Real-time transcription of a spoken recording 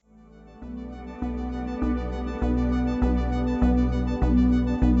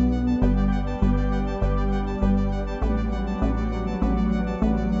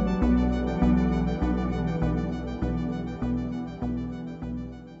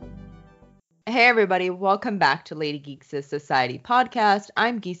Hey everybody, welcome back to Lady Geeks Society podcast.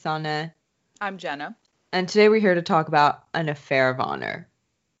 I'm Gisana, I'm Jenna. and today we're here to talk about an affair of honor,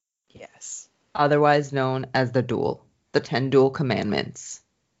 Yes. otherwise known as the Duel, the 10 Duel Commandments.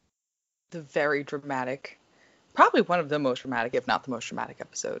 The very dramatic, probably one of the most dramatic, if not the most dramatic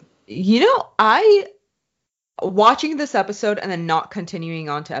episode. Watching this episode and then not continuing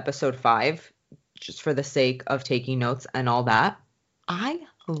on to episode 5, just for the sake of taking notes and all that, I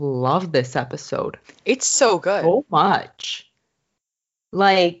love this episode It's so good. so much.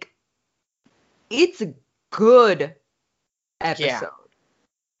 Like, it's a good episode. Yeah.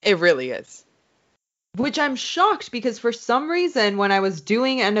 It really is. Which I'm shocked because for some reason when I was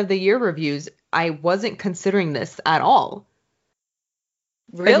doing end of the year reviews, I wasn't considering this at all.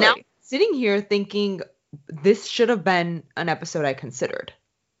 Really? But now I'm sitting here thinking this should have been an episode I considered.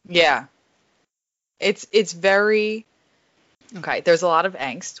 Yeah. It's very okay. There's a lot of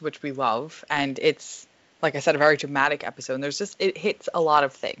angst, which we love, and it's, like I said, a very dramatic episode. And it hits a lot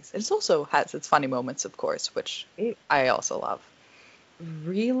of things. It also has its funny moments, of course, which I also love.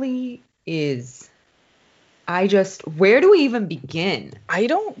 Really is. Where do we even begin? I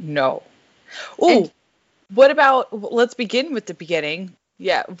don't know. Oh, what about, let's begin with the beginning.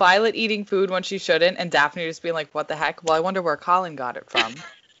 Yeah, Violet eating food when she shouldn't, and Daphne just being like, what the heck? Well, I wonder where Colin got it from.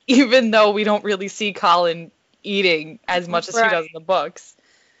 Even though we don't really see Colin eating as much as he does in the books.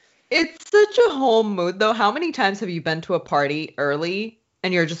 It's such a home mood, though. How many times have you been to a party early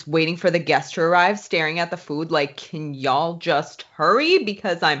and you're just waiting for the guest to arrive, staring at the food like, can y'all just hurry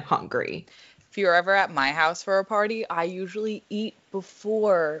because I'm hungry? If you're ever at my house for a party, I usually eat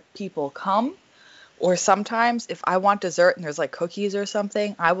before people come. Or sometimes if I want dessert and there's like cookies or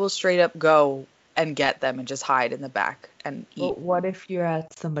something, I will straight up go and get them and just hide in the back and eat. But what if you're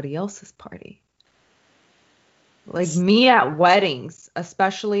at somebody else's party? Like me at weddings,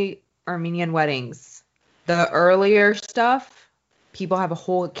 especially Armenian weddings, the earlier stuff, people have a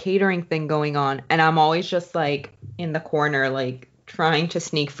whole catering thing going on, and I'm always just like in the corner, like trying to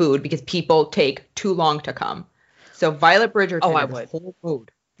sneak food because people take too long to come. So Violet Bridgerton is whole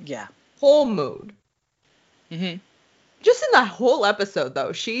mood. Yeah. Whole mood. Mm-hmm. Just in that whole episode,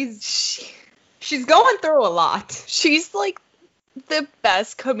 though, she's going through a lot. She's like the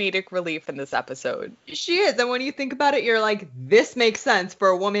best comedic relief in this episode. She is. And when you think about it, you're like, this makes sense for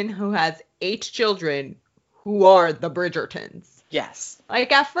a woman who has 8 children who are the Bridgertons. Yes.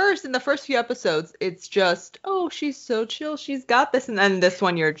 Like at first, in the first few episodes, it's just, oh, she's so chill. She's got this. And then this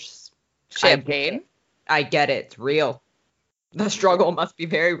one, you're just... Champagne? I get it. It's real. The struggle must be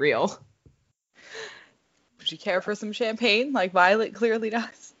very real. Would you care for some champagne like Violet clearly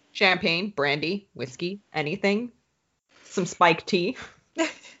does? Champagne, brandy, whiskey, anything. Some spiked tea.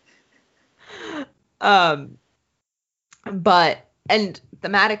 But, and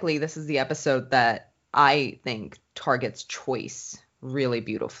thematically, this is the episode that I think targets choice really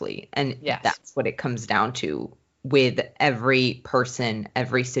beautifully. And that's what it comes down to with every person,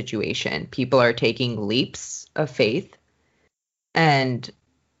 every situation. People are taking leaps of faith, and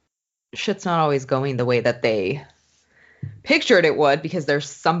shit's not always going the way that they pictured it would, because there's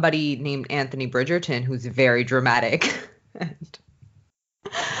somebody named Anthony Bridgerton who's very dramatic. And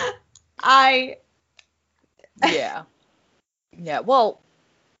yeah, well,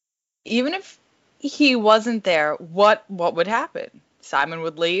 even if he wasn't there, what would happen? Simon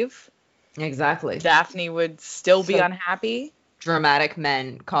would leave. Exactly. Daphne would still be unhappy. Dramatic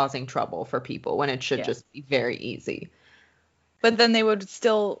men causing trouble for people when it should just be very easy. But then they would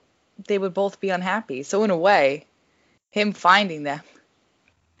both be unhappy. So in a way, him finding them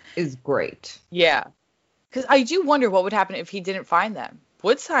is great. Yeah. Because I do wonder what would happen if he didn't find them.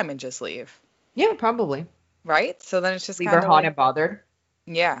 Would Simon just leave? Yeah, probably. Right? So then it's just kind of hot and bothered.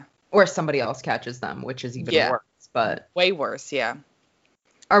 Yeah. Or somebody else catches them, which is even worse. But way worse, yeah.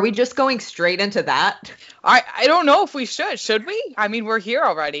 Are we just going straight into that? I don't know if we should. Should we? I mean, we're here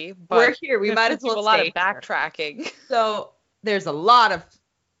already. But we're here. We might as well do a lot of backtracking. So there's a lot of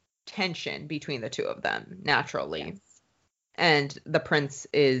tension between the two of them, naturally. Yes. And the prince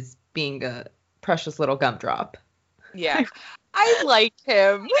is being a precious little gumdrop. Yeah. I like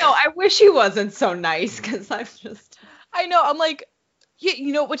him. I wish he wasn't so nice, because I know, I'm like,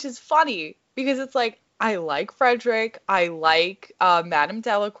 yeah, which is funny, because it's like, I like Frederick, I like Madame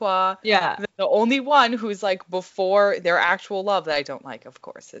Delacroix. Yeah. The only one who's like before their actual love that I don't like, of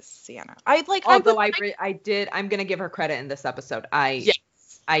course, is Sienna. I'm gonna give her credit in this episode. I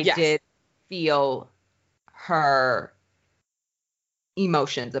did feel her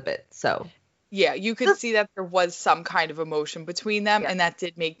emotions a bit, so. Yeah, you could see that there was some kind of emotion between them, and that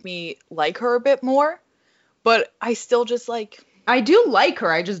did make me like her a bit more. But I still just like... I do like her,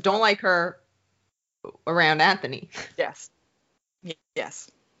 I just don't like her around Anthony. Yes.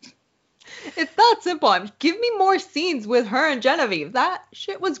 Yes. It's that simple. Give me more scenes with her and Genevieve. That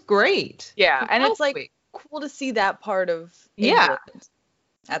shit was great. Yeah, and it's like cool to see that part of England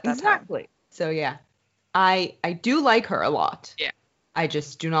at that time. So yeah, I do like her a lot. Yeah. I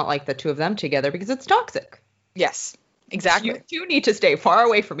just do not like the two of them together because it's toxic. Yes, exactly. You two need to stay far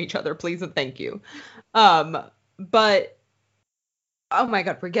away from each other, please and thank you. But oh my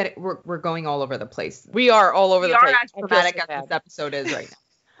God, we're going all over the place. We are all over the place. As dramatic as this episode is right now.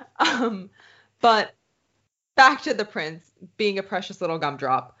 But back to the prince being a precious little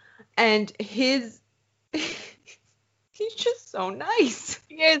gumdrop, and he's just so nice.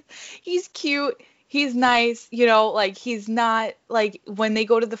 He's cute. He's nice. You know, like he's not like when they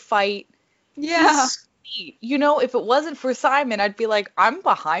go to the fight. Yeah. You know, if it wasn't for Simon, I'd be like, I'm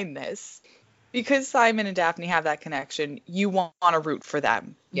behind this. Because Simon and Daphne have that connection, you want to root for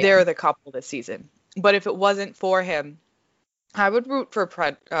them. Yeah. They're the couple this season. But if it wasn't for him, I would root for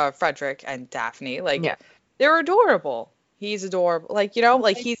Frederick and Daphne. Like, they're adorable. He's adorable. Like, you know,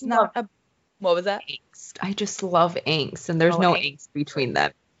 like he's not a... What was that? Angst. I just love angst, and there's no angst between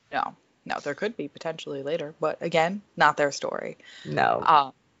them. No, there could be potentially later. But again, not their story.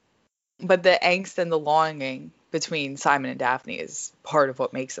 No. But the angst and the longing between Simon and Daphne is part of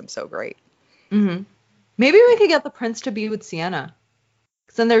what makes them so great. Mm-hmm. Maybe we could get the prince to be with Sienna.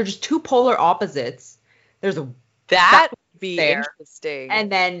 Because then they're just two polar opposites. That would be interesting.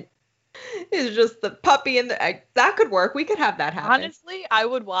 And then it's just the puppy and that could work. We could have that happen. Honestly, I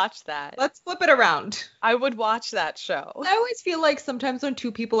would watch that. Let's flip it around. I would watch that show. I always feel like sometimes when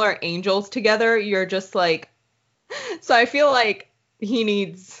two people are angels together, you're just like... So I feel like he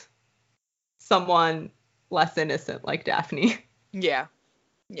needs someone less innocent like Daphne. Yeah.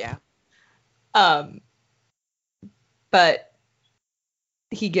 But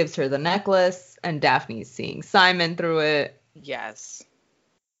he gives her the necklace, and Daphne's seeing Simon through it. Yes.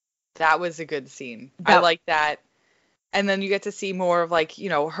 That was a good scene. I like that. And then you get to see more of, like, you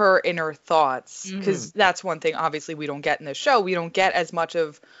know, her inner thoughts. Because that's one thing, obviously, we don't get in the show. We don't get as much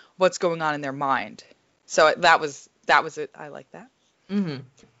of what's going on in their mind. So that was it. I like that. Mm-hmm.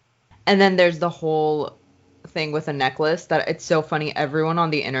 And then there's the whole thing with a necklace that it's so funny. Everyone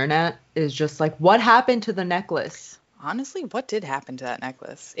on the internet is just like, what happened to the necklace? Honestly, what did happen to that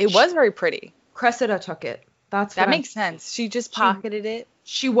necklace? It was very pretty. Cressida took it. That makes sense. She just pocketed it.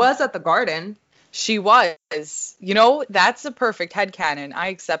 She was at the garden. She was. You know, that's a perfect headcanon. I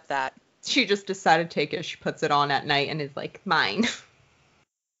accept that. She just decided to take it. She puts it on at night and is like, mine.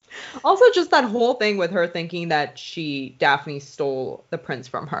 Also, just that whole thing with her thinking that Daphne stole the prince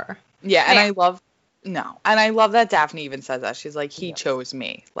from her. Yeah, and I love that Daphne even says that. She's like, he chose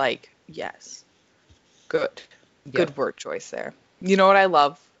me. Like, yes. Good. Good word choice there. You know what I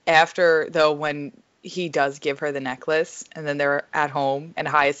love? After, though, when he does give her the necklace, and then they're at home, and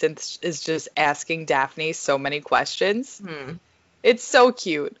Hyacinth is just asking Daphne so many questions. It's so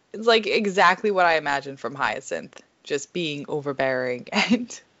cute. It's like exactly what I imagined from Hyacinth. Just being overbearing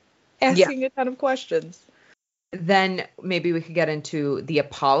and asking a ton of questions. Then maybe we could get into the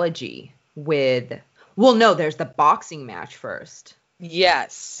apology with... Well, no, there's the boxing match first.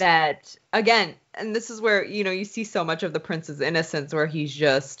 Yes. That, again, and this is where, you know, you see so much of the prince's innocence where he's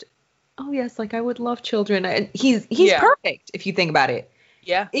just, oh, yes, like, I would love children. And he's perfect, if you think about it.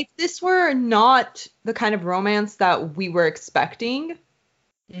 Yeah. If this were not the kind of romance that we were expecting,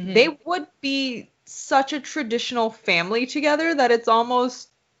 they would be such a traditional family together that it's almost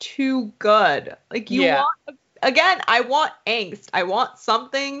too good. Like, you want... Again, I want angst. I want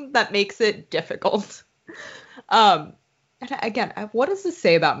something that makes it difficult. And again, what does this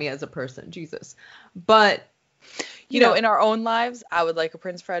say about me as a person? Jesus. But, you know, in our own lives, I would like a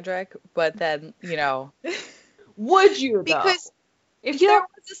Prince Frederick, but then, you know. Would you, though? Because if there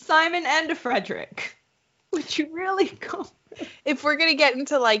was a Simon and a Frederick, would you really go? If we're going to get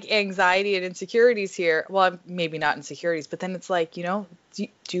into, like, anxiety and insecurities here, well, maybe not insecurities, but then it's like, you know,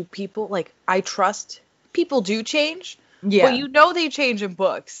 do people, like, I trust... People do change. Yeah. Well, you know they change in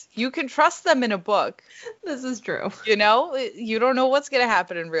books. You can trust them in a book. This is true. You know? You don't know what's going to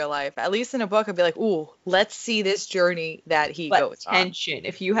happen in real life. At least in a book, I'd be like, ooh, let's see this journey that he goes on. Tension.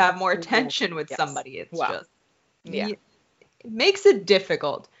 If you have more tension with somebody, it's just... Yeah. It makes it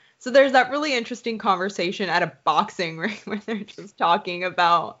difficult. So there's that really interesting conversation at a boxing ring where they're just talking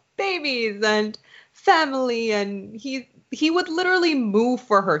about babies and family, and he would literally move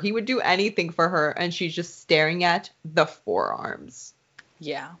for her. He would do anything for her, and she's just staring at the forearms.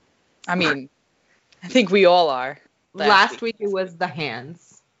 Yeah. I mean, I think we all are. Last week it was the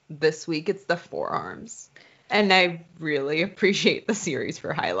hands. This week it's the forearms. And I really appreciate the series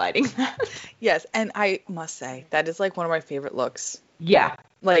for highlighting that. Yes, and I must say, that is like one of my favorite looks. Yeah.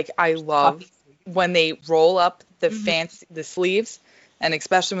 Like, I love when they roll up the the sleeves, and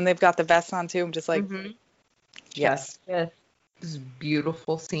especially when they've got the vest on too. I'm just like, yes. This is a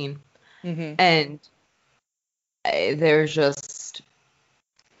beautiful scene. And there's just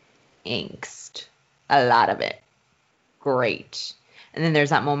angst. A lot of it. Great. And then there's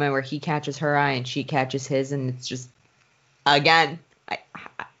that moment where he catches her eye and she catches his, and it's just, again,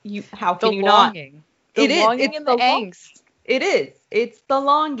 how can you not? The longing and the angst. It is. It's the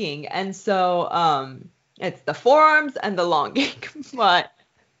longing. And so it's the forearms and the longing. But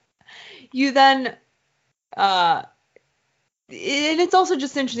you then and it's also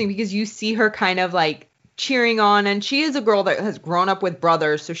just interesting because you see her kind of like cheering on, and she is a girl that has grown up with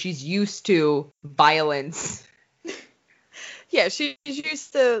brothers, so she's used to violence. Yeah, she's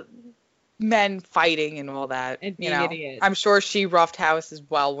used to men fighting and all that. And being idiots. I'm sure she roughed house as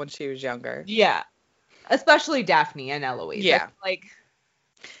well when she was younger. Yeah. Especially Daphne and Eloise. Yeah.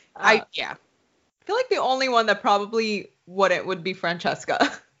 I feel like the only one that probably wouldn't would be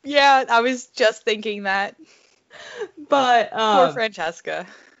Francesca. Yeah, I was just thinking that. But poor Francesca.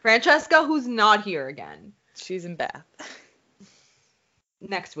 Francesca, who's not here again. She's in Bath.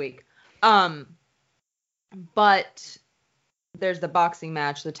 Next week. But there's the boxing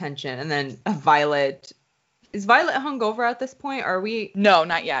match, the tension, and then Violet. Is Violet hungover at this point? Are we? No,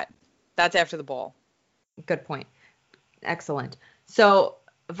 not yet. That's after the ball. Good point. Excellent. So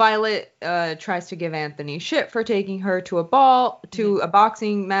Violet tries to give Anthony shit for taking her to a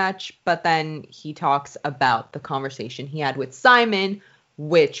boxing match, but then he talks about the conversation he had with Simon,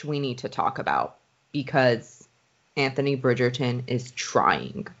 which we need to talk about because Anthony Bridgerton is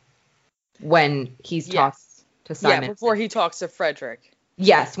trying when he's talking to Simon. Yeah, before he talks to Frederick.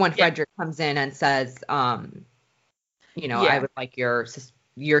 Yes, when Frederick comes in and says, I would like your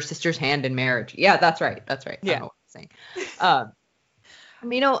sister's hand in marriage. Yeah, that's right. Yeah. I don't know what I'm saying.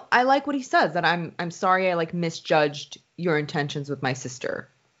 I like what he says, that I'm sorry I misjudged your intentions with my sister.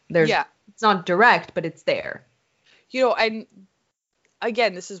 It's not direct, but it's there. And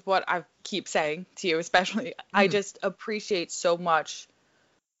again, this is what I keep saying to you, especially. I just appreciate so much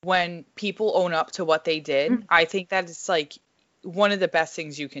when people own up to what they did. I think that it's one of the best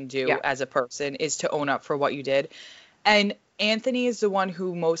things you can do as a person is to own up for what you did. And Anthony is the one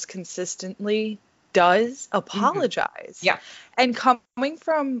who most consistently does apologize. Yeah. And coming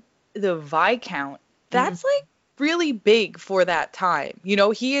from the Viscount, that's really big for that time.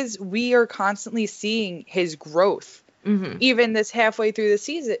 We are constantly seeing his growth. Even this halfway through the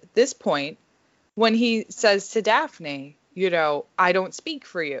season, this point, when he says to Daphne, I don't speak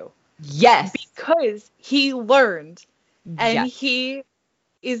for you. Yes. Because he learned and he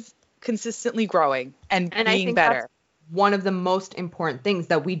is consistently growing and being I think better. That's one of the most important things,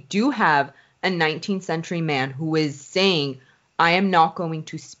 that we do have a 19th century man who is saying, I am not going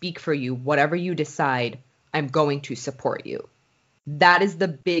to speak for you. Whatever you decide, I'm going to support you. That is the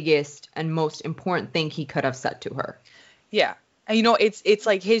biggest and most important thing he could have said to her. Yeah. And it's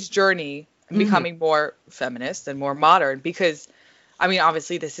like his journey becoming more feminist and more modern, because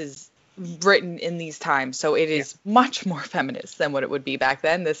obviously this is written in these times, so it is much more feminist than what it would be back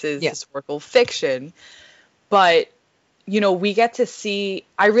then. This is historical fiction, but we get to see,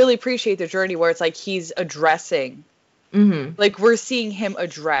 I really appreciate the journey where it's he's addressing, we're seeing him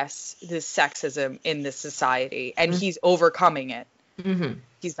address this sexism in this society, and he's overcoming it.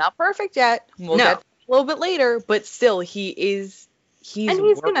 He's not perfect yet. We'll get a little bit later, but still he's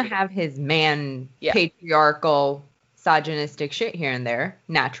going to have his patriarchal, misogynistic shit here and there,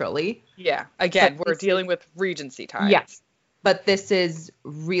 naturally. Yeah. Again, we're dealing with Regency times. Yes. But this is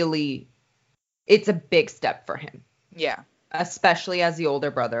really, it's a big step for him. Yeah. Especially as the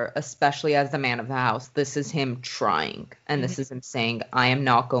older brother, especially as the man of the house. This is him trying. And this is him saying, I am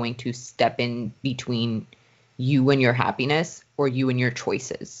not going to step in between you and your happiness or you and your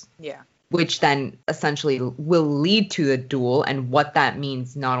choices. Yeah. Which then essentially will lead to the duel and what that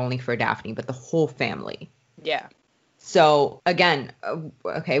means not only for Daphne, but the whole family. Yeah. So, again,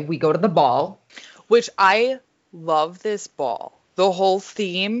 we go to the ball. Which I love this ball. The whole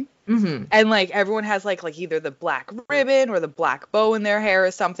theme. And, everyone has, either the black ribbon or the black bow in their hair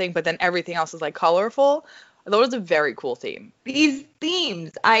or something, but then everything else is, colorful. That was a very cool theme. These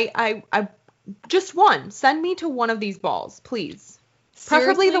themes, I just one. Send me to one of these balls, please.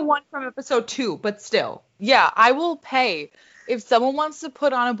 Preferably the one from episode 2, but still. Yeah, I will pay. If someone wants to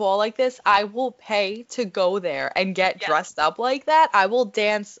put on a ball like this, I will pay to go there and get dressed up like that. I will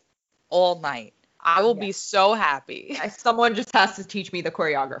dance all night. I will be so happy. Someone just has to teach me the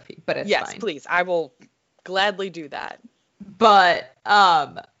choreography, but it's fine. Yes, please. I will gladly do that. But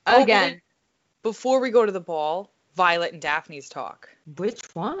again, before we go to the ball, Violet and Daphne's talk. Which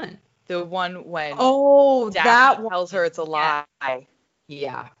one? The one when Daphne that tells her it's a lie.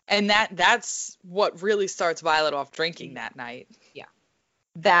 Yeah. And that's what really starts Violet off drinking that night. Yeah.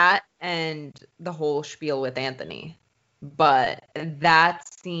 That and the whole spiel with Anthony. But that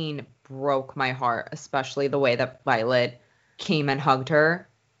scene broke my heart, especially the way that Violet came and hugged her.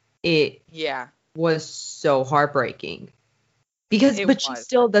 It was so heartbreaking. Because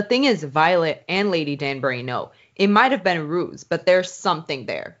the thing is, Violet and Lady Danbury know. It might have been a ruse, but there's something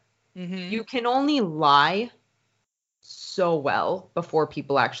there. Mm-hmm. You can only lie so well before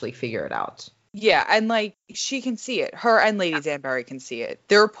people actually figure it out. Yeah, and like she can see it. Her and Lady Danbury can see it.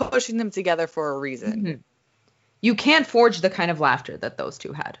 They're pushing them together for a reason. Mm-hmm. You can't forge the kind of laughter that those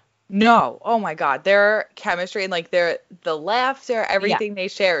two had. No. Oh my God. Their chemistry and like the laughter, everything they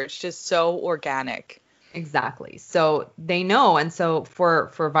share, it's just so organic. Exactly. So they know. And so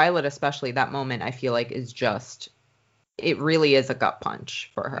for Violet especially, that moment I feel like is just, it really is a gut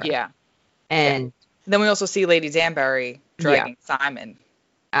punch for her. Yeah. And then we also see Lady Danbury dragging Simon.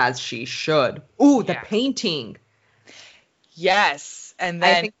 As she should. Ooh, the painting. Yes. And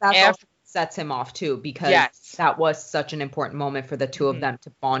then I think that also sets him off too, because that was such an important moment for the two of them to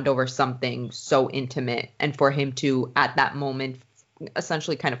bond over something so intimate, and for him to at that moment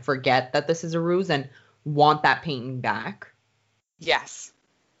essentially kind of forget that this is a ruse and want that painting back. Yes.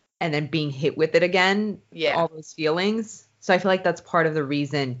 And then being hit with it again. Yeah. All those feelings. So I feel like that's part of the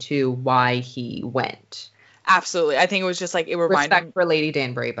reason to why he went. Absolutely. I think it was just like it reminded respect for Lady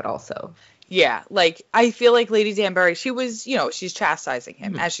Danbury, but also. Yeah, like I feel like Lady Danbury, she was, she's chastising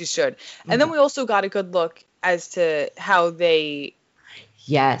him as she should. And then we also got a good look as to how they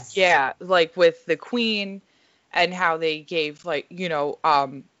yeah, like with the Queen and how they gave like,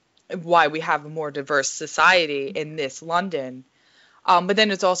 why we have a more diverse society in this London. But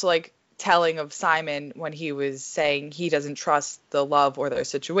then it's also like telling of Simon when he was saying he doesn't trust the love or their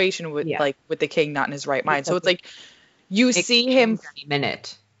situation with with the king not in his right mind. So it's like you see him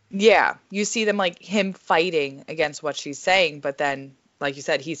Yeah, you see them like him fighting against what she's saying, but then like you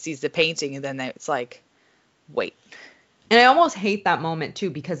said, he sees the painting and then it's like, wait. And I almost hate that moment too,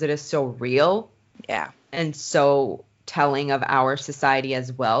 because it is so real. Yeah. And so telling of our society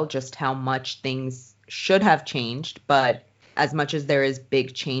as well, just how much things should have changed, but as much as there is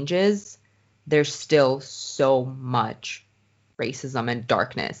big changes, there's still so much racism and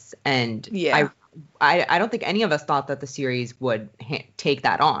darkness. And I don't think any of us thought that the series would take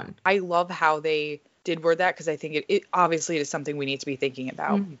that on. I love how they did word that, because I think it obviously is something we need to be thinking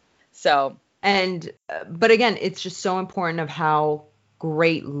about. Mm-hmm. So, but again, it's just so important of how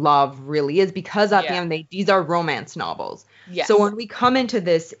great love really is, because at the end of the day, these are romance novels. Yes. So when we come into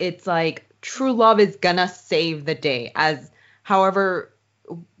this, it's like true love is gonna save the day, as however,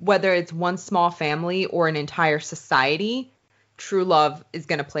 whether it's one small family or an entire society, true love is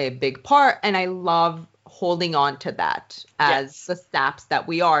going to play a big part. And I love holding on to that as the saps that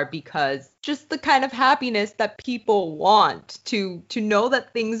we are, because just the kind of happiness that people want to know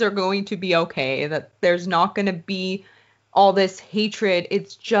that things are going to be okay, that there's not going to be all this hatred.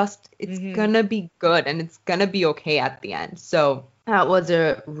 It's going to be good, and it's going to be okay at the end. So that was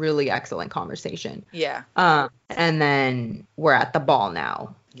a really excellent conversation. Yeah. And then we're at the ball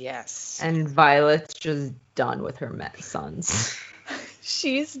now. Yes. And Violet's just done with her sons.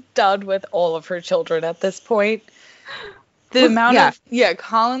 She's done with all of her children at this point. The amount of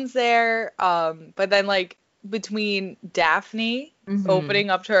Colin's there, but then like between Daphne opening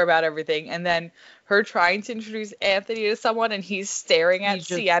up to her about everything, and then her trying to introduce Anthony to someone, and he's staring at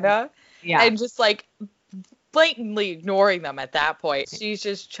Sienna and just like blatantly ignoring them at that point. She's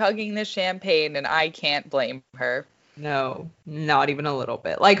just chugging the champagne, and I can't blame her. No, not even a little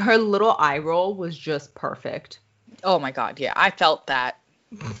bit. Like, her little eye roll was just perfect. Oh my God, yeah. I felt that.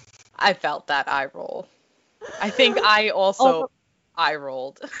 I felt that eye roll. I think I also eye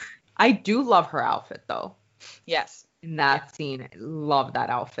rolled. I do love her outfit, though. Yes. In that scene, I love that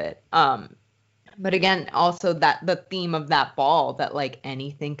outfit. But again, also that the theme of that ball, that like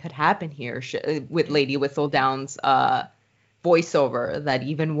anything could happen here, with Lady Whistledown's voiceover, that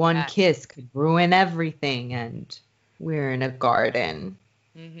even one kiss could ruin everything, and we're in a garden,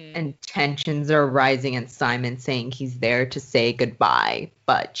 and tensions are rising, and Simon saying he's there to say goodbye,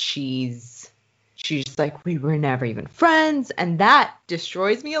 but she's like, we were never even friends, and that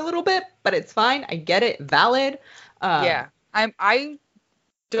destroys me a little bit, but it's fine. I get it, valid. I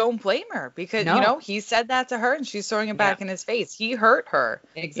don't blame her, because he said that to her, and she's throwing it back in his face. He hurt her.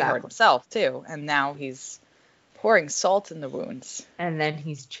 Exactly. He hurt himself too, and now he's pouring salt in the wounds. And then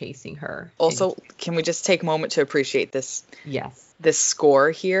he's chasing her. Also, can we just take a moment to appreciate this? Yes. This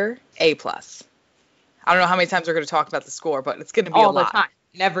score here, A+. I don't know how many times we're going to talk about the score, but it's going to be all a lot. The time,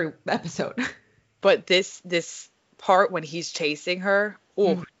 in every episode. But this part when he's chasing her,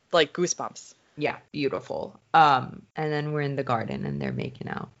 like goosebumps. Yeah, beautiful. And then we're in the garden and they're making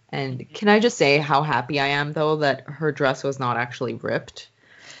out. And can I just say how happy I am though that her dress was not actually ripped?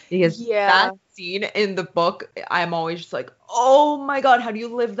 Because that scene in the book, I'm always just like, oh my God, how do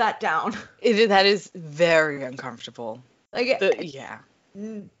you live that down? That is very uncomfortable. Yeah.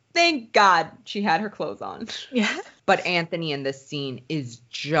 Thank God she had her clothes on. Yeah. But Anthony in this scene is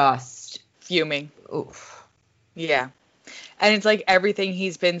just fuming. Oof. Yeah. And it's like everything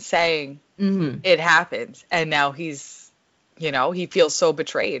he's been saying, it happened. And now he's, he feels so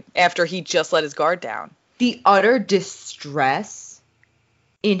betrayed after he just let his guard down. The utter distress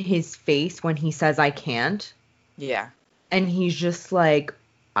in his face when he says, I can't. Yeah. And he's just like,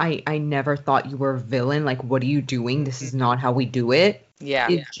 I never thought you were a villain. Like, what are you doing? This is not how we do it. Yeah.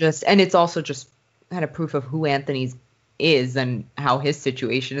 And it's also just kind of proof of who Anthony's is and how his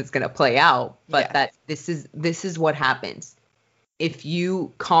situation is going to play out. But that this is what happens. If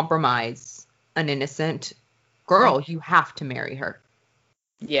you compromise an innocent girl, you have to marry her.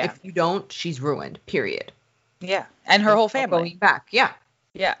 Yeah. If you don't, she's ruined, period. Yeah. And her whole family. Going back. Yeah.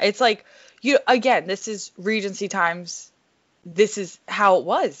 Yeah. It's like, again, this is Regency times. This is how it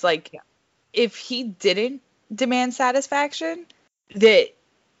was. Like, if he didn't demand satisfaction, the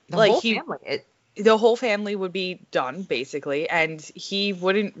whole family would be done, basically, and he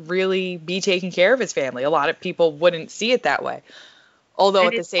wouldn't really be taking care of his family. A lot of people wouldn't see it that way. Although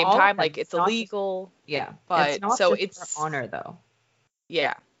at the same time, like, it's illegal. But it's not just for honor, though.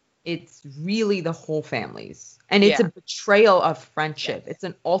 Yeah. It's really the whole family's. And it's a betrayal of friendship. It's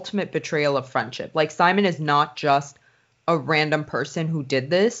an ultimate betrayal of friendship. Like, Simon is not just a random person who did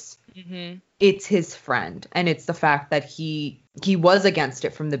this. It's his friend. And it's the fact that he was against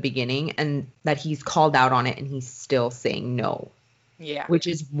it from the beginning and that he's called out on it and he's still saying no. Yeah. Which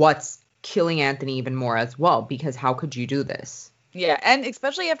is what's killing Anthony even more as well, because how could you do this? Yeah. And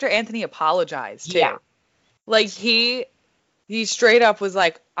especially after Anthony apologized too. Yeah. Like, he straight up was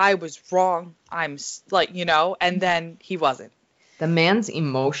like, I was wrong. I'm like, and then he wasn't. The man's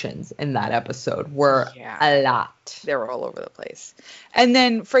emotions in that episode were a lot. They were all over the place. And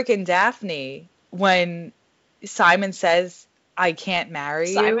then freaking Daphne, when Simon says, I can't marry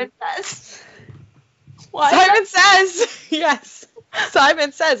you. Simon says? What? Simon says, yes.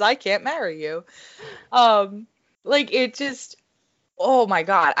 Simon says, I can't marry you. Like, it just, oh my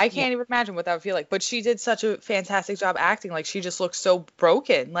God. I can't even imagine what that would feel like. But she did such a fantastic job acting. Like, she just looks so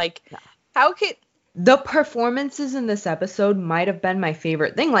broken. Like, how could... The performances in this episode might have been my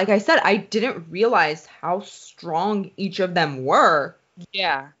favorite thing. Like I said, I didn't realize how strong each of them were.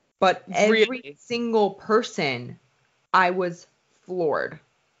 Yeah. But every single person, I was floored.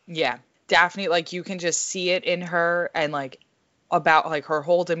 Yeah. Daphne, like, you can just see it in her and, like, about, like, her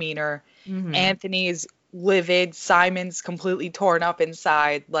whole demeanor. Anthony's livid. Simon's completely torn up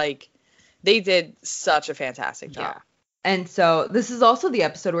inside. Like, they did such a fantastic job. Yeah. And so this is also the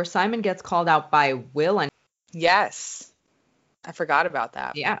episode where Simon gets called out by Will. And yes. I forgot about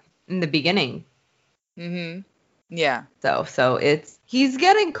that. Yeah. In the beginning. Yeah. So he's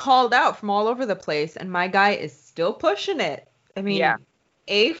getting called out from all over the place. And my guy is still pushing it. I mean,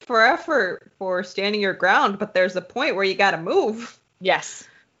 A for effort for standing your ground. But there's a point where you got to move. Yes.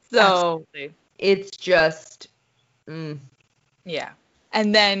 So it's just. Yeah.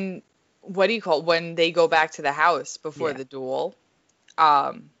 And then. What do you call it? When they go back to the house before the duel?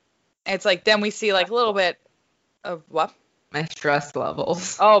 It's like, then we see like a little bit of what? My stress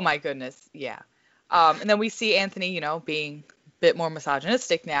levels. Oh my goodness. Yeah. And then we see Anthony, being a bit more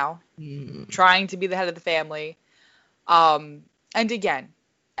misogynistic now, trying to be the head of the family. And again,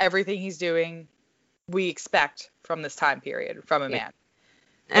 everything he's doing, we expect from this time period from a man.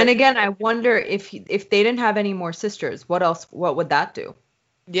 And again, I wonder if they didn't have any more sisters, what would that do?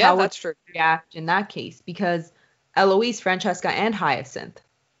 Yeah, how that's true. React in that case, because Eloise, Francesca, and Hyacinth.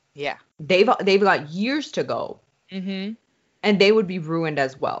 Yeah. They've got years to go. And they would be ruined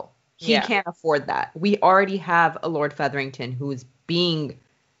as well. He can't afford that. We already have a Lord Featherington who is being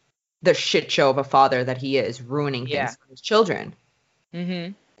the shit show of a father that he is, ruining things for his children.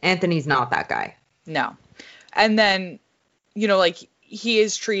 Anthony's not that guy. No. And then, like, he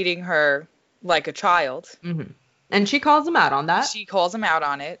is treating her like a child. And she calls him out on that. She calls him out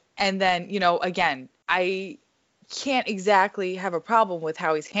on it. And then, again, I can't exactly have a problem with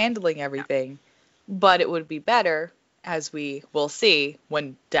how he's handling everything, but it would be better, as we will see,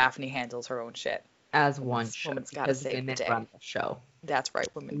 when Daphne handles her own shit. as one should, woman's gotta because save women the day. run the show. That's right,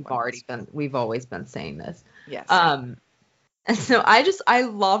 women. We've always been saying this. Yes. And so I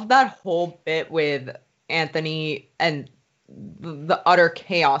love that whole bit with Anthony and the utter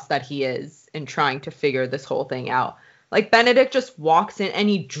chaos that he is in trying to figure this whole thing out. Like, Benedict just walks in and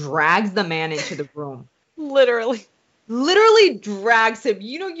he drags the man into the room. Literally drags him.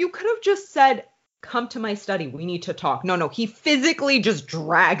 You know, you could have just said, come to my study, we need to talk. No, he physically just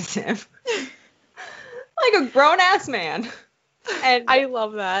drags him. Like a grown-ass man. And I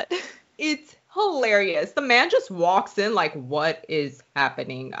love that. It's hilarious. The man just walks in like, what is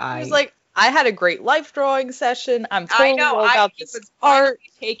happening? He's like, I had a great life drawing session. I'm totally all about this art.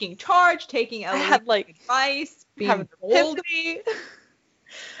 Taking charge, taking advice, being bold.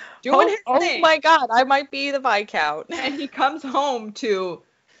 Doing his thing. Oh my God, I might be the Viscount. And he comes home to,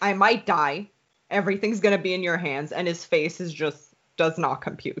 I might die. Everything's going to be in your hands. And his face does not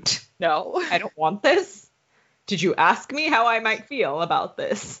compute. No. I don't want this. Did you ask me how I might feel about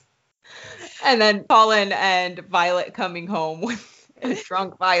this? And then Colin and Violet coming home with a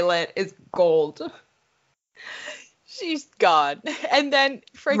drunk Violet is gold. She's gone. And then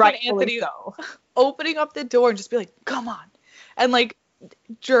freaking Anthony opening up the door and just be like, come on. And like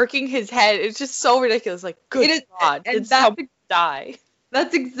jerking his head. It's just so ridiculous. Like, good God. Did someone die?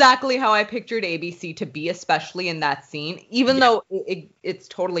 That's exactly how I pictured ABC to be, especially in that scene. Even though it's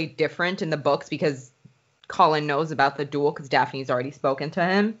totally different in the books because Colin knows about the duel because Daphne's already spoken to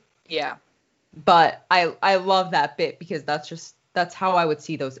him. Yeah. But I love that bit because that's how I would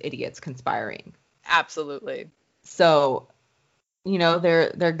see those idiots conspiring. Absolutely. So, you know,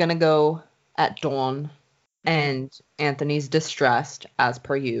 they're gonna go at dawn, and Anthony's distressed as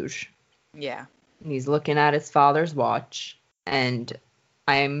per usual. Yeah. And he's looking at his father's watch, and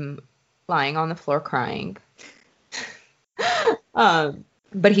I'm lying on the floor crying.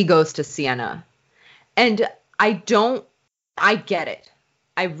 But he goes to Sienna, and I get it.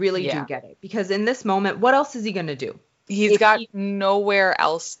 I really do get it. Because in this moment, what else is he going to do? He's got nowhere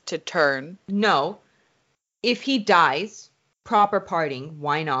else to turn. No. If he dies, proper parting,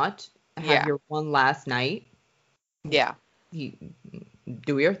 why not? Have your one last night. Yeah. Do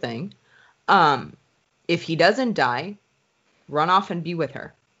your thing. If he doesn't die, run off and be with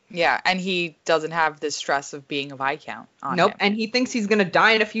her. Yeah, and he doesn't have the stress of being a Viscount on him. And he thinks he's going to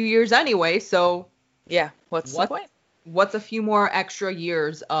die in a few years anyway, so... Yeah, what's the point? What's a few more extra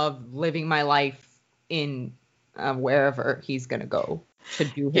years of living my life in wherever he's going to go to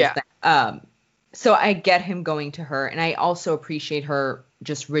do his thing? So I get him going to her, and I also appreciate her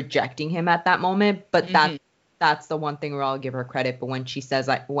just rejecting him at that moment, but that's the one thing where I'll give her credit. But when she says,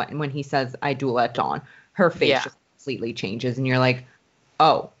 when he says, I duel at dawn, her face just completely changes, and you're like,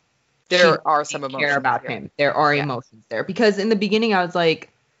 oh, there are some emotions care about him. There are emotions there. Because in the beginning, I was like,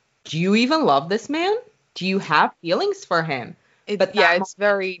 do you even love this man? Do you have feelings for him? It's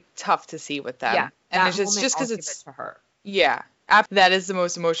very tough to see with them. Yeah, and it's just because it's to her. Yeah, that is the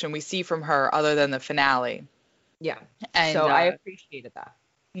most emotion we see from her, other than the finale. Yeah, and so I appreciated that.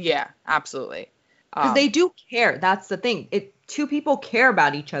 Yeah, absolutely. Because they do care. That's the thing. Two people care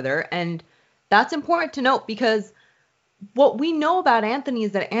about each other, and that's important to note because what we know about Anthony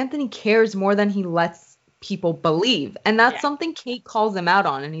is that Anthony cares more than he lets people believe, and that's something Kate calls him out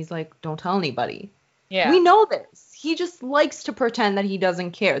on, and he's like, "Don't tell anybody." Yeah, we know this. He just likes to pretend that he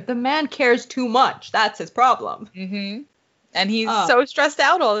doesn't care. The man cares too much. That's his problem. Mm-hmm. And he's so stressed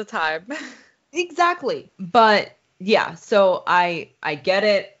out all the time. Exactly. But yeah, so I get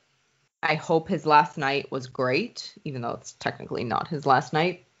it. I hope his last night was great, even though it's technically not his last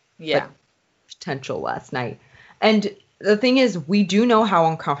night. Yeah. Potential last night. And the thing is, we do know how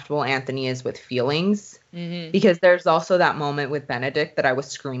uncomfortable Anthony is with feelings. Mm-hmm. Because there's also that moment with Benedict that I was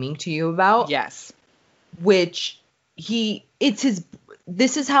screaming to you about. Yes. Which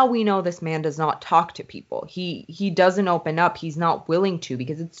this is how we know this man does not talk to people. He doesn't open up. He's not willing to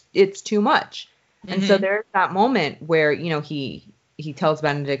because it's too much. Mm-hmm. And so there's that moment where, you know, he tells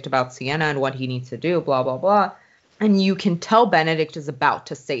Benedict about Sienna and what he needs to do, blah, blah, blah. And you can tell Benedict is about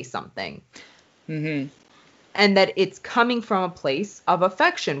to say something. Mm-hmm. And that it's coming from a place of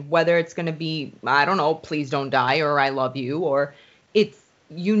affection, whether it's going to be, I don't know, please don't die, or I love you, or it's,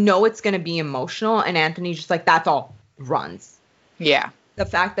 you know, it's going to be emotional. And Anthony's just like, that's all, runs. Yeah. The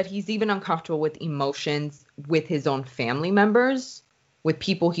fact that he's even uncomfortable with emotions with his own family members, with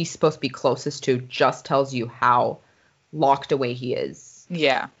people he's supposed to be closest to, just tells you how locked away he is.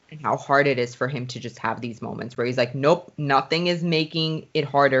 Yeah. And how hard it is for him to just have these moments where he's like, nope, nothing is making it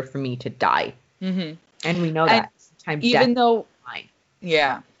harder for me to die. Mm-hmm. And we know that. Sometimes even though,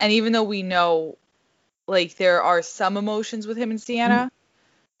 yeah. And even though we know, like, there are some emotions with him and Sienna,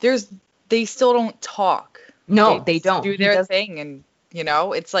 they still don't talk. No, they don't. Do their thing, and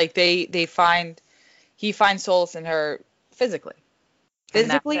it's like he finds solace in her physically.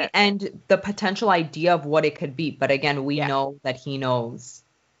 And the potential idea of what it could be. But again, we know that he knows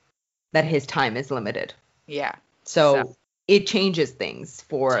that his time is limited. Yeah. So it changes things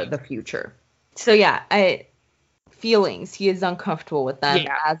for the future. So feelings. He is uncomfortable with them,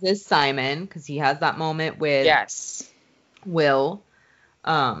 as is Simon, because he has that moment with Will.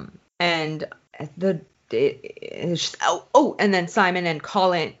 And and then Simon and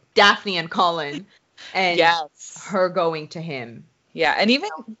Colin, Daphne and Colin, and her going to him. Yeah, and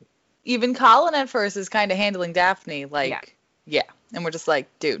even Colin at first is kind of handling Daphne and we're just like,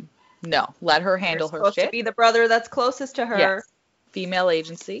 dude, no, let her handle her shit. Supposed to be the brother that's closest to her. Yes. Female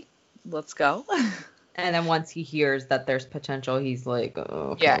agency. Let's go. And then once he hears that there's potential, he's like,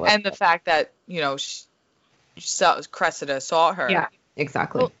 oh, okay, and the fact that Cressida saw her. Yeah,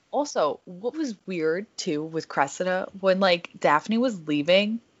 exactly. Well, also, what was weird too with Cressida when Daphne was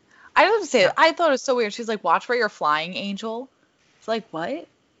leaving, I don't say it. I thought it was so weird. She's like, "Watch where you're flying, Angel." It's like, what?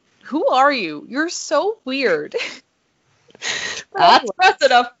 Who are you? You're so weird. That's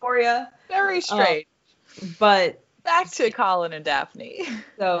Cressida for you. Very strange. But back to Colin and Daphne.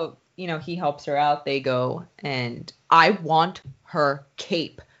 So, he helps her out. They go, and I want her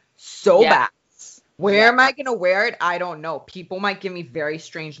cape so bad. Where am I going to wear it? I don't know. People might give me very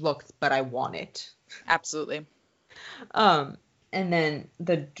strange looks, but I want it. Absolutely. And then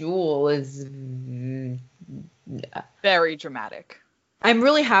the duel is very dramatic. I'm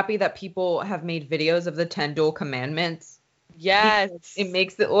really happy that people have made videos of the 10 duel commandments. Yes. It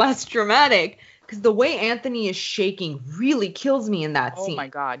makes it less dramatic. Because the way Anthony is shaking really kills me in that scene. Oh my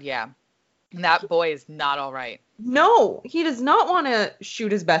God, yeah. And that boy is not all right. No, he does not want to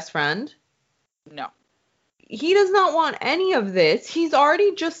shoot his best friend. No. He does not want any of this. He's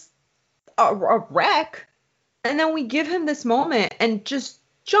already just a wreck. And then we give him this moment and just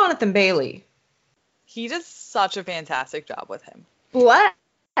Jonathan Bailey. He does such a fantastic job with him.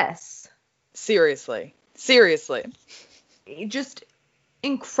 Bless. Seriously. Just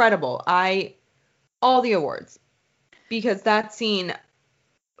incredible. All the awards. Because that scene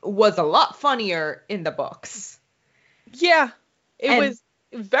was a lot funnier in the books. Yeah. It was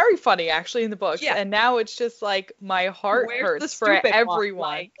very funny actually in the books. Yeah. And now it's just like my heart hurts for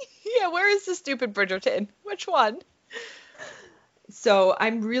everyone. Yeah, where is the stupid Bridgerton? Which one? So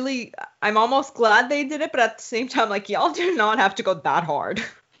I'm almost glad they did it, but at the same time, y'all do not have to go that hard.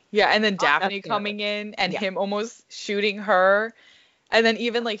 Yeah, and then Daphne coming in and him almost shooting her. And then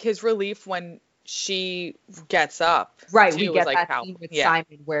even his relief when she gets up. Right, we get that scene with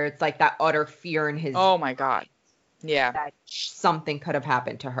Simon where it's that utter fear in his... Oh my God. Yeah. That something could have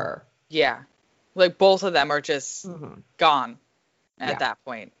happened to her. Yeah. Both of them are just gone at that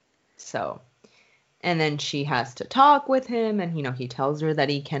point. So, and then she has to talk with him and, he tells her that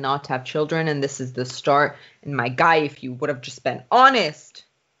he cannot have children and this is the start. And my guy, if you would have just been honest,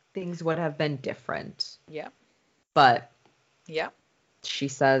 things would have been different. Yeah. But. Yeah. She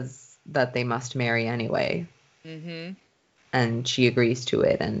says that they must marry anyway. Mm-hmm. And she agrees to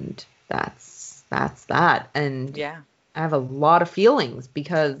it and that's that. And yeah. I have a lot of feelings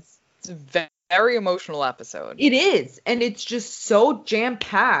because. It's a very emotional episode. It is. And it's just so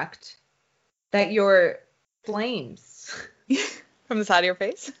jam-packed that your flames. From the side of your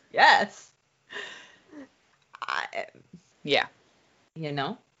face? Yes. Yeah.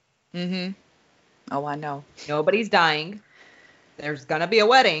 Mm-hmm. Oh, I know. Nobody's dying. There's gonna be a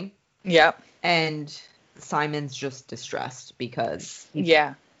wedding. Yep. And Simon's just distressed because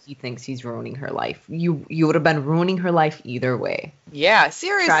he thinks he's ruining her life. You would have been ruining her life either way. Yeah,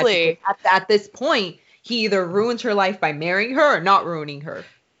 seriously. At this point, he either ruins her life by marrying her or not ruining her.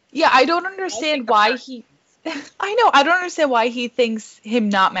 Yeah, I don't understand why he... I know, I don't understand why he thinks him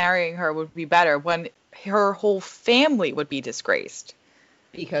not marrying her would be better when her whole family would be disgraced.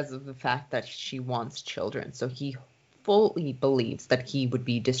 Because of the fact that she wants children. So he fully believes that he would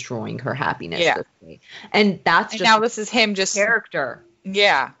be destroying her happiness this way. And that's just... now this is him just... character.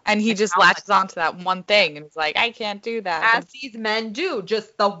 Yeah, and he just latches onto that one thing and it's like, I can't do that. As these men do,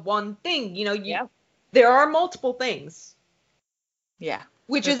 just the one thing. There are multiple things. Yeah.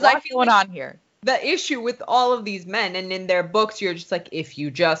 Which There's is like going on here. The issue with all of these men, and in their books, you're just like, if you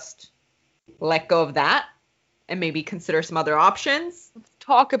just let go of that and maybe consider some other options. Let's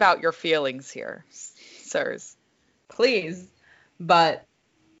talk about your feelings here, sirs. Please. But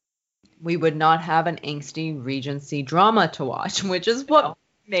we would not have an angsty Regency drama to watch, which is what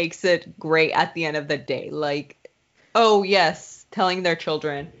makes it great at the end of the day. Oh, yes, telling their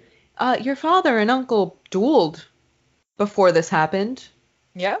children, your father and uncle dueled before this happened.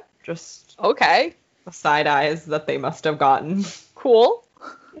 Yeah. Just okay. The side eyes that they must have gotten. Cool.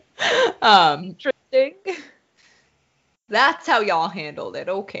 Interesting. That's how y'all handled it.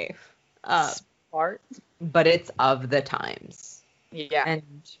 Okay. Smart. But it's of the times. Yeah. And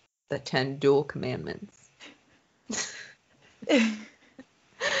the 10 dual commandments. I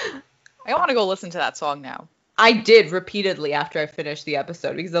want to go listen to that song now. I did repeatedly after I finished the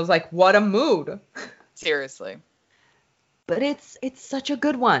episode because I was like, what a mood. Seriously. But it's such a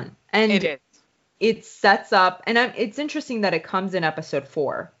good one. And it is. It sets up, and it's interesting that it comes in episode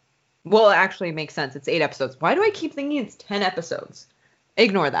 4. Well, actually, it makes sense. It's 8 episodes. Why do I keep thinking it's 10 episodes?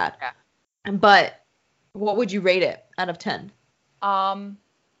 Ignore that. Yeah. But what would you rate it out of 10? I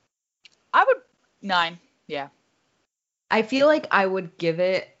would 9. Yeah. I feel like I would give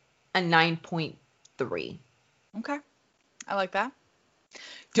it a 9.3. Okay. I like that.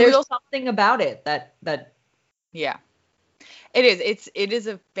 There's something about it that yeah. It is. It is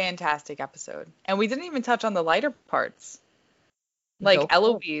a fantastic episode. And we didn't even touch on the lighter parts. Like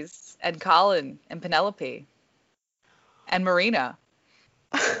Eloise and Colin and Penelope and Marina.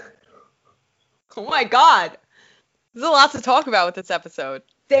 Oh my God. There's a lot to talk about with this episode.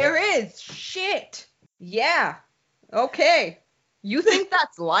 There is. Shit. Yeah. Okay. You think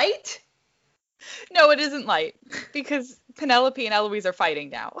that's light? No, it isn't light. Because Penelope and Eloise are fighting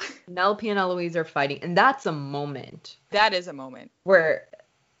now. Penelope and Eloise are fighting. And that's a moment. That is a moment. Where,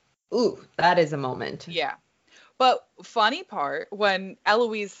 that is a moment. Yeah. But funny part, when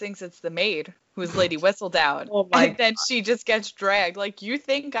Eloise thinks it's the maid who's Lady Whistledown, and then she just gets dragged. Like, you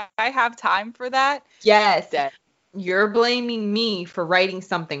think I have time for that? Yes. You're blaming me for writing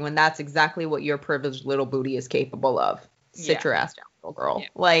something when that's exactly what your privileged little booty is capable of. Sit your ass down, little girl. Yeah.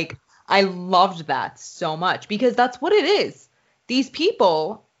 Like, I loved that so much because that's what it is. These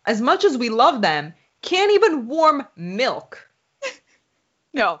people, as much as we love them, can't even warm milk.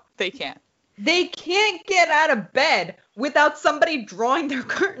 No, they can't. They can't get out of bed without somebody drawing their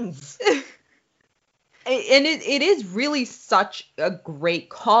curtains. And it is really such a great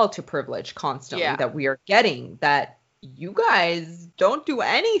call to privilege constantly that we are getting, that you guys don't do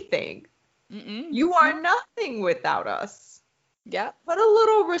anything. Mm-mm. You are nothing without us. Yeah. Put a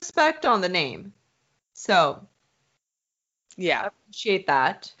little respect on the name. So, yeah. I appreciate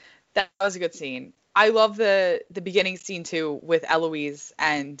that. That was a good scene. I love the beginning scene, too, with Eloise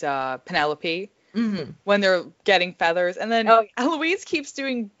and Penelope. Mm-hmm. When they're getting feathers. And then Eloise keeps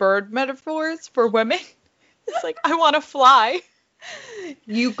doing bird metaphors for women. It's like, I want to fly.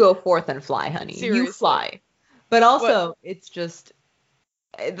 You go forth and fly, honey. Seriously. You fly. But also, it's just,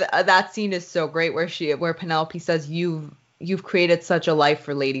 that scene is so great where Penelope says, you've created such a life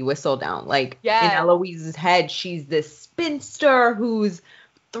for Lady Whistledown. Like, in Eloise's head, she's this spinster who's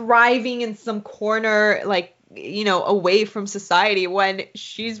thriving in some corner, like, away from society, when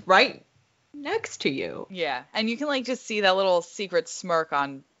she's right next to you. Yeah, and you can like just see that little secret smirk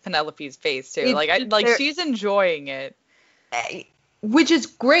on Penelope's face too. She's enjoying it, which is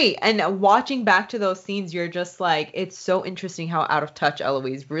great. And watching back to those scenes, you're just like, it's so interesting how out of touch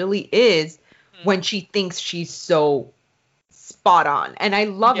Eloise really is when she thinks she's so spot on. And I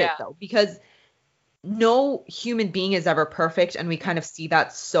love it though, because no human being is ever perfect, and we kind of see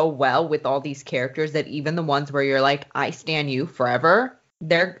that so well with all these characters, that even the ones where you're like, I stan you forever,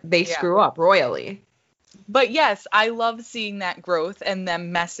 they screw up royally. But yes, I love seeing that growth and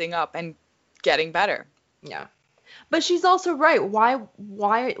them messing up and getting better. Yeah. But she's also right.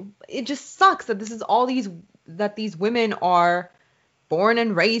 Why it just sucks that this is all that these women are born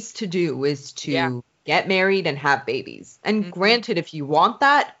and raised to do, is to get married and have babies. And granted, if you want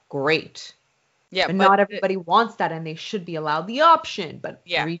that, great. Yeah, but not everybody wants that, and they should be allowed the option. But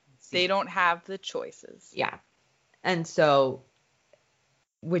they don't have the choices. Yeah. And so,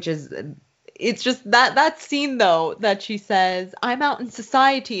 it's just that scene though, that she says, I'm out in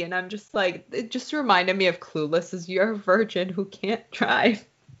society, and I'm just like, it just reminded me of Clueless, as you're a virgin who can't drive.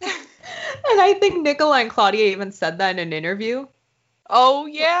 And I think Nicola and Claudia even said that in an interview. Oh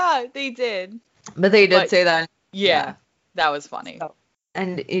yeah, they did. But they did say that. Yeah, that was funny. So,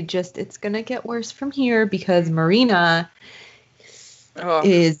 and it's gonna get worse from here, because Marina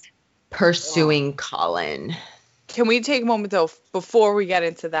is pursuing Colin. Can we take a moment, though, before we get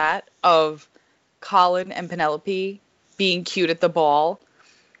into that, of Colin and Penelope being cute at the ball?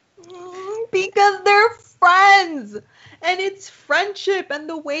 Because they're friends, and it's friendship, and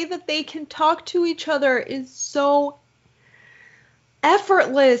the way that they can talk to each other is so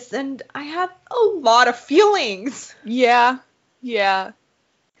effortless, and I have a lot of feelings. Yeah.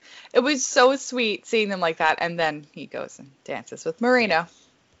 It was so sweet seeing them like that, and then he goes and dances with Marina.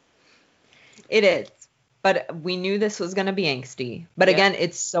 It is. But we knew this was going to be angsty. But again,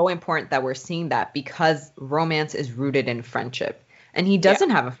 it's so important that we're seeing that because romance is rooted in friendship. And he doesn't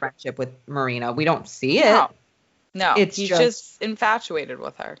have a friendship with Marina. We don't see it. No, he's just infatuated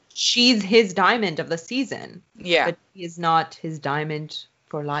with her. She's his diamond of the season. Yeah. But he is not his diamond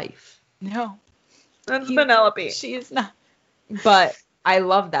for life. No. That's Penelope. She is not. But I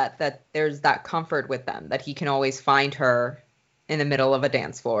love that there's that comfort with them, that he can always find her in the middle of a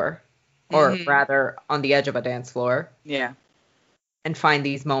dance floor. Or rather, on the edge of a dance floor. Yeah. And find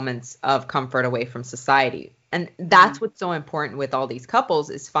these moments of comfort away from society. And that's what's so important with all these couples,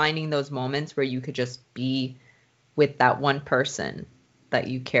 is finding those moments where you could just be with that one person that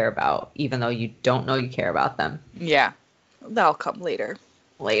you care about, even though you don't know you care about them. Yeah. That'll come later.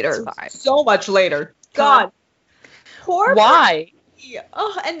 Later. So much later. God. Poor Why?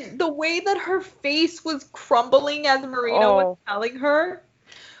 Oh, and the way that her face was crumbling as Marina was telling her.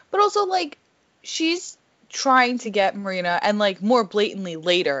 But also, like, she's trying to get Marina, and, like, more blatantly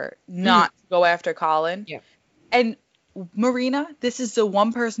later, not to go after Colin. Yeah. And Marina, this is the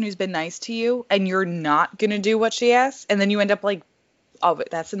one person who's been nice to you, and you're not going to do what she asks, and then you end up, like, oh, but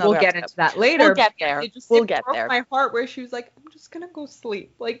that's another We'll get into that later. We'll get there. It broke my heart where she was like, I'm just going to go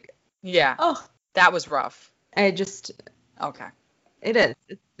sleep. Like, yeah. Oh. That was rough. Okay. It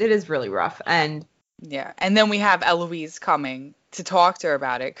is really rough. And yeah. And then we have Eloise coming to talk to her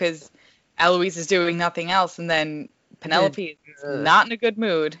about it, because Eloise is doing nothing else, and then Penelope is not in a good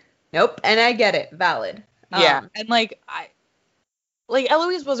mood. Nope. And I get it. Valid. Yeah. And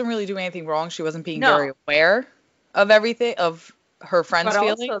Eloise wasn't really doing anything wrong. She wasn't being very aware of everything, of her friend's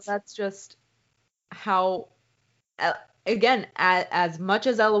feelings. But also, that's just how, again, as much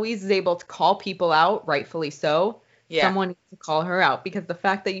as Eloise is able to call people out, rightfully so, someone needs to call her out, because the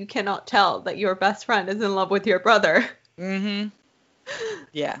fact that you cannot tell that your best friend is in love with your brother. Mm-hmm.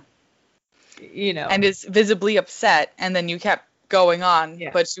 Yeah. You know. And is visibly upset, and then you kept going on,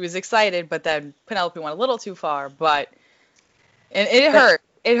 but she was excited, but then Penelope went a little too far, but it hurt.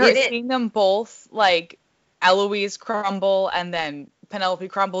 It hurt seeing them both, like, Eloise crumble and then Penelope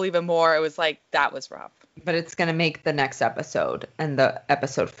crumble even more. It was like, that was rough. But it's going to make the next episode and the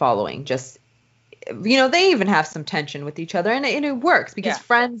episode following just, they even have some tension with each other, and it works because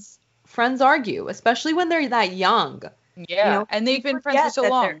friends argue, especially when they're that young. Yeah, and they've been friends for so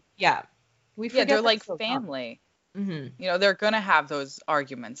long. They're like family. Mm-hmm. They're going to have those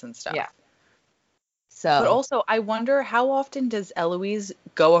arguments and stuff. Yeah. But also, I wonder, how often does Eloise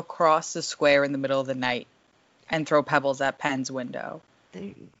go across the square in the middle of the night and throw pebbles at Penn's window?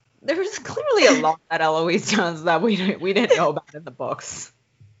 There's clearly a lot that Eloise does that we didn't know about in the books.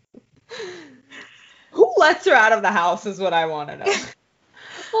 Who lets her out of the house is what I want to know.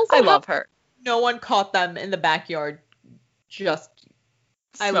 Also, I love her. No one caught them in the backyard just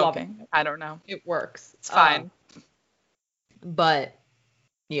smoking. I love it. I don't know. It works. It's fine. But,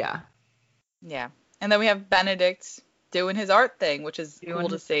 yeah. Yeah. And then we have Benedict doing his art thing, which is cool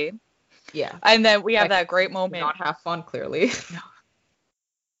to see. Yeah. And then we have that great moment. Not have fun, clearly. No.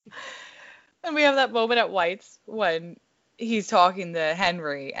 And we have that moment at White's when he's talking to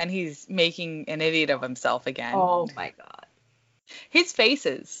Henry and he's making an idiot of himself again. Oh, my God. His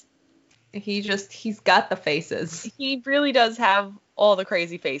faces. He's got the faces. He really does have all the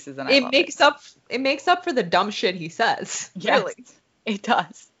crazy faces, and it makes up for the dumb shit he says. Yes, really. It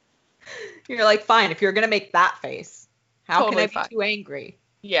does. You're like, fine, if you're gonna make that face, how totally can I be too angry?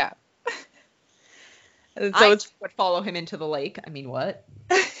 Yeah. And so it's would follow him into the lake. I mean, what?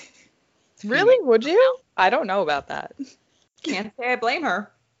 Really? Would you? I don't know about that. Can't say I blame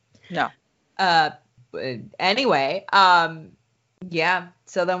her. No. Anyway, yeah.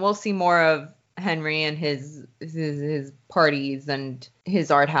 So then we'll see more of Henry and his parties and his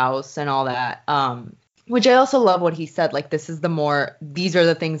art house and all that. Which I also love what he said. Like, these are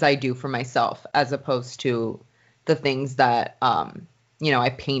the things I do for myself, as opposed to the things that, I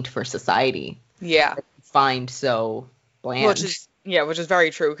paint for society. Yeah. I find so bland. Which is very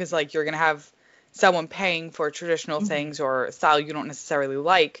true. Because, like, you're going to have someone paying for traditional things or a style you don't necessarily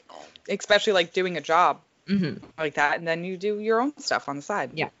like, especially, like, doing a job like that. And then you do your own stuff on the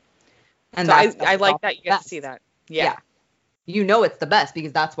side. Yeah. And so I like that you get to see that. Yeah. It's the best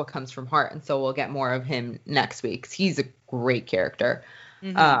because that's what comes from heart. And so we'll get more of him next week. 'Cause he's a great character.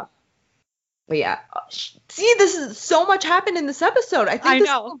 Mm-hmm. But yeah, see, this is so much happened in this episode. I think this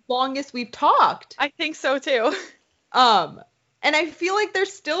is the longest we've talked. I think so too. And I feel like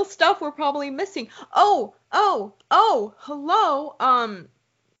there's still stuff we're probably missing. Oh, hello.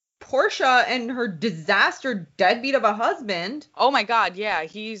 Portia and her disaster deadbeat of a husband. Oh my God, yeah,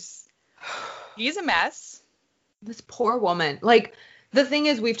 he's a mess. This poor woman. Like, The thing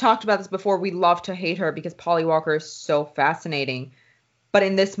is, we've talked about this before. We love to hate her because Polly Walker is so fascinating. But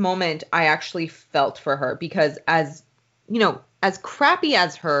in this moment, I actually felt for her because as crappy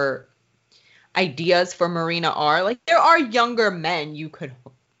as her ideas for Marina are, like, there are younger men you could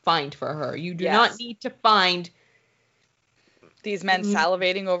find for her. You do not need to find these men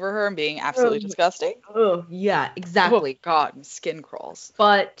salivating over her and being absolutely disgusting. Oh, yeah, exactly. Oh, God, skin crawls.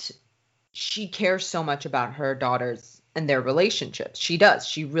 But she cares so much about her daughters and their relationships. She does.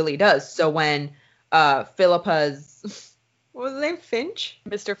 She really does. So when Philippa's, what was his name? Finch?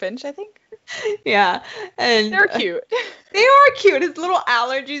 Mr. Finch, I think. Yeah. And they're cute. They are cute. His little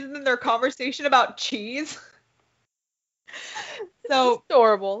allergies and then their conversation about cheese. So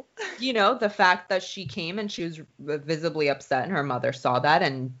adorable. The fact that she came and she was visibly upset and her mother saw that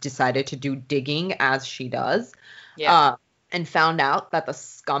and decided to do digging as she does. Yeah. And found out that the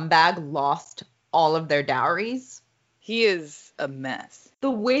scumbag lost all of their dowries. He is a mess. The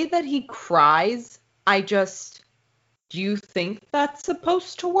way that he cries, do you think that's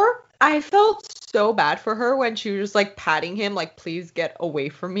supposed to work? I felt so bad for her when she was just like patting him, like, please get away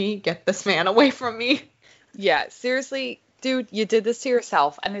from me. Get this man away from me. Yeah, seriously, dude, you did this to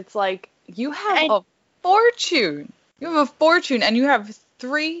yourself. And it's like, you have a fortune. You have a fortune and you have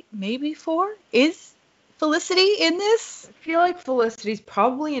 3, maybe 4. Is Felicity in this? I feel like Felicity's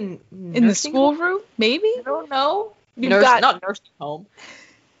probably in the schoolroom, maybe? I don't know. Not nursing home.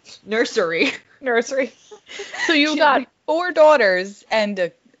 Nursery. So you got 4 daughters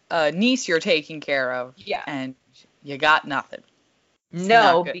and a niece you're taking care of. Yeah. And you got nothing.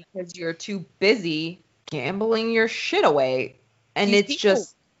 No, because you're too busy gambling your shit away. And it's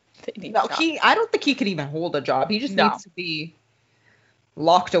just... I don't think he could even hold a job. He just needs to be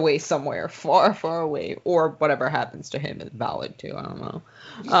locked away somewhere, far, far away. Or whatever happens to him is valid too. I don't know.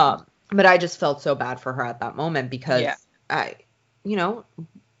 But I just felt so bad for her at that moment because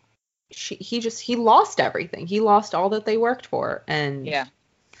he lost everything. He lost all that they worked for. And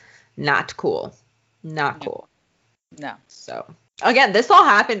not cool. Not cool. No. So, again, this all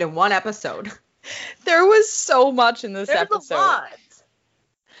happened in one episode. There was so much in this episode. A lot.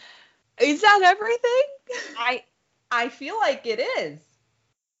 Is that everything? I feel like it is.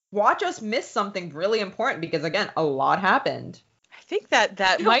 Watch us miss something really important because, again, a lot happened. I think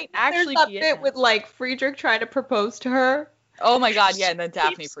that might actually be it. There's that bit with, like, Friedrich trying to propose to her. Oh, my God, yeah, and then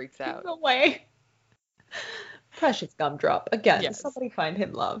Daphne freaks out. Away. Precious gumdrop. Again, somebody find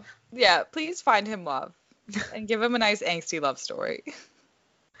him love. Yeah, please find him love. And give him a nice angsty love story.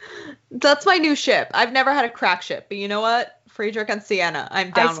 That's my new ship. I've never had a crack ship, but you know what? Friedrich and Sienna.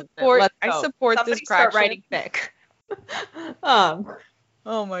 I'm down with it. Let's go. I support Somebody this crack start writing fic.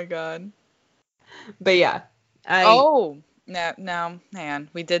 Oh my God. But yeah. No, hang on.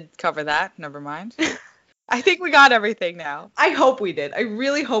 We did cover that. Never mind. I think we got everything now. I hope we did. I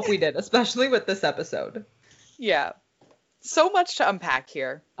really hope we did, especially with this episode. Yeah. So much to unpack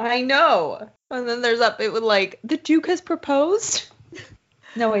here. I know. And then there's that bit with, like, the Duke has proposed.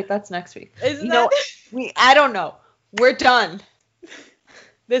 No, wait, that's next week. I don't know. We're done.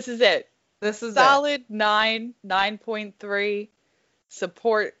 This is it. This is solid 9.3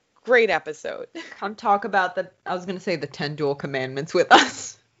 support. Great episode. Come talk about the 10 dual commandments with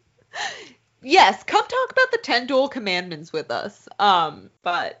us. Yes, come talk about the 10 dual commandments with us.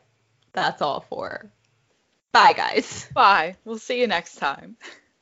 But that's all for. Bye, guys. Bye. We'll see you next time.